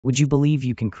Would you believe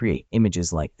you can create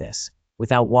images like this,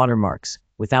 without watermarks,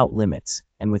 without limits,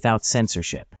 and without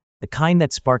censorship? The kind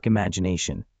that spark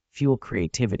imagination, fuel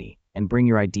creativity, and bring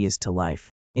your ideas to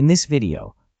life. In this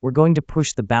video, we're going to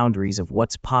push the boundaries of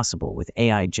what's possible with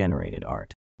AI-generated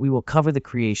art. We will cover the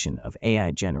creation of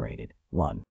AI-generated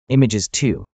 1. Images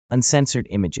 2. Uncensored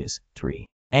images 3.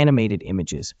 Animated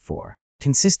images 4.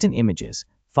 Consistent images.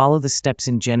 Follow the steps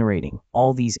in generating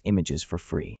all these images for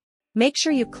free. Make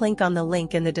sure you click on the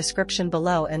link in the description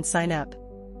below and sign up.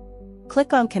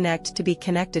 Click on Connect to be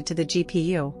connected to the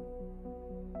GPU.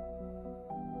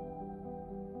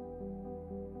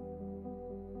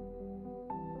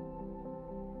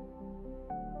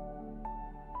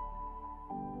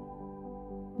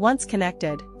 Once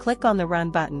connected, click on the Run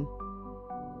button.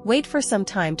 Wait for some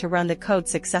time to run the code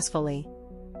successfully.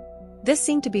 This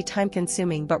seemed to be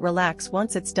time-consuming, but relax,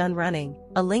 once it's done running,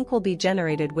 a link will be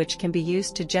generated which can be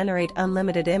used to generate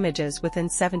unlimited images within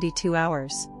 72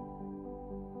 hours.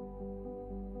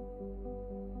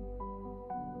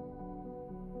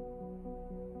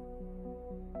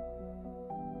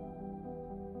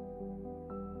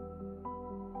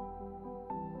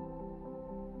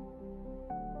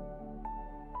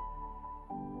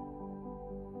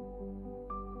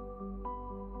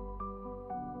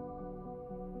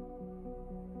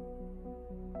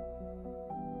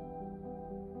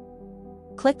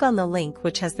 Click on the link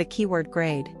which has the keyword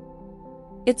grade.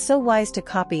 It's so wise to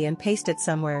copy and paste it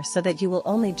somewhere so that you will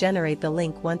only generate the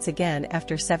link once again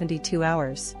after 72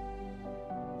 hours.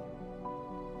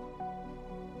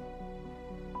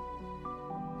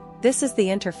 This is the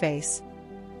interface.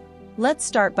 Let's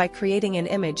start by creating an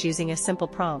image using a simple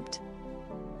prompt.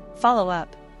 Follow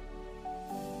up.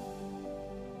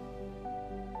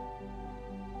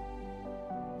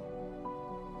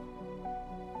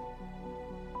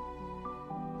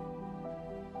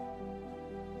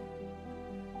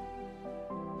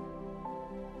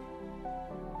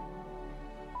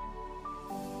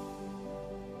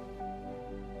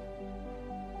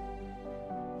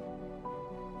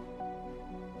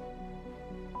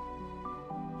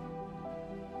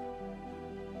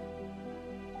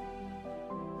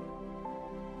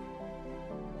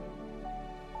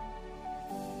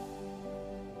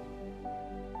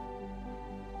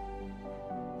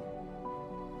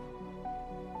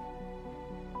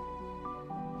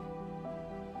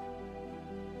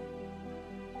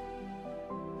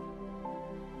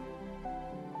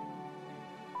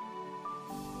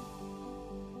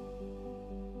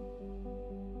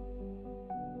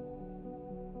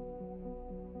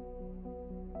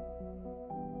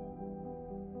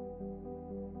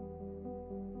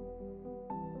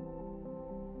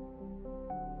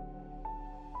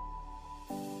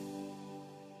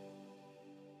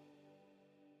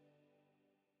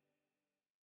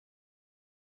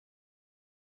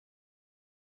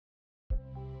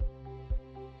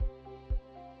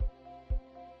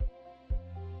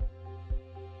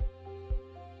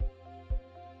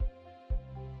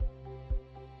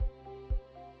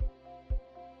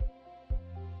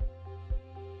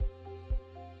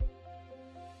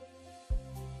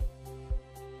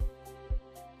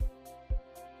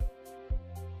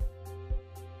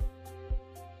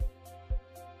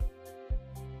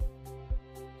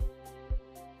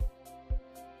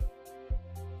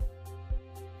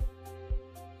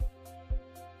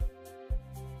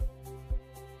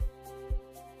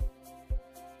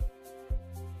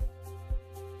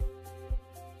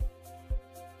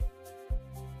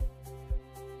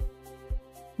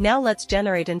 Now let's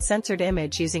generate an uncensored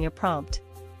image using a prompt.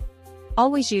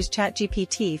 Always use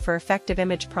ChatGPT for effective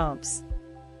image prompts.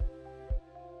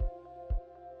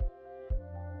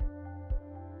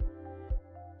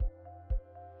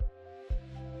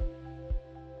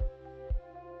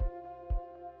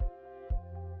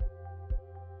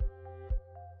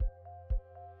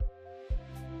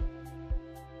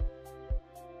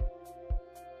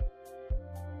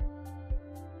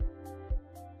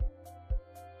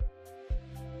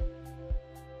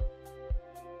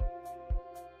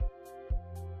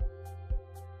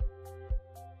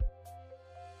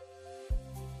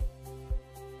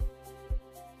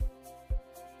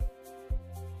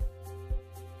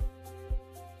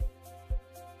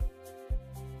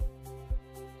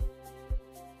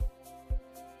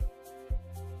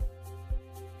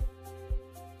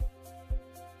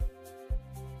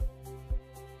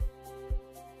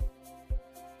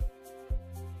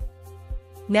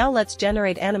 Now let's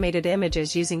generate animated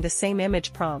images using the same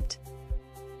image prompt.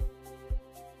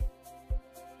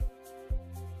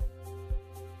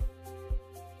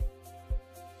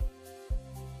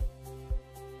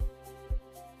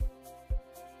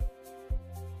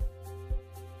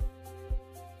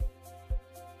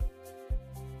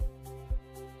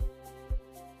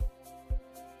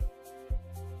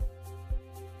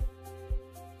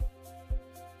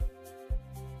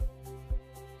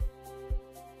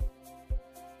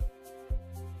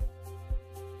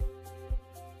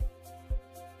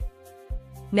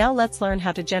 Now let's learn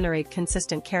how to generate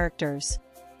consistent characters.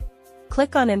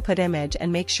 Click on Input Image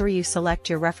and make sure you select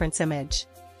your reference image.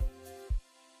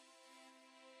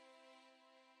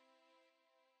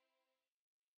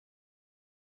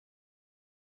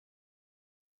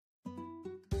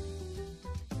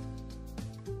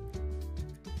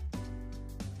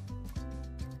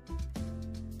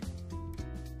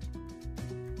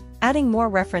 Adding more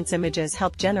reference images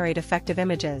help generate effective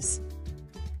images.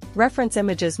 Reference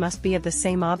images must be of the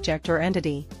same object or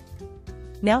entity.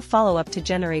 Now follow up to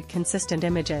generate consistent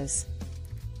images.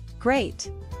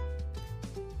 Great!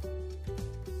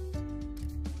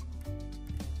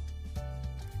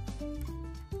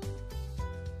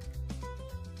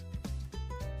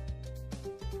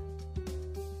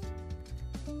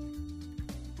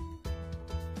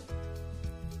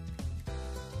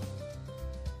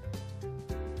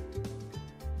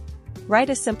 Write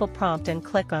a simple prompt and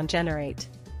click on Generate.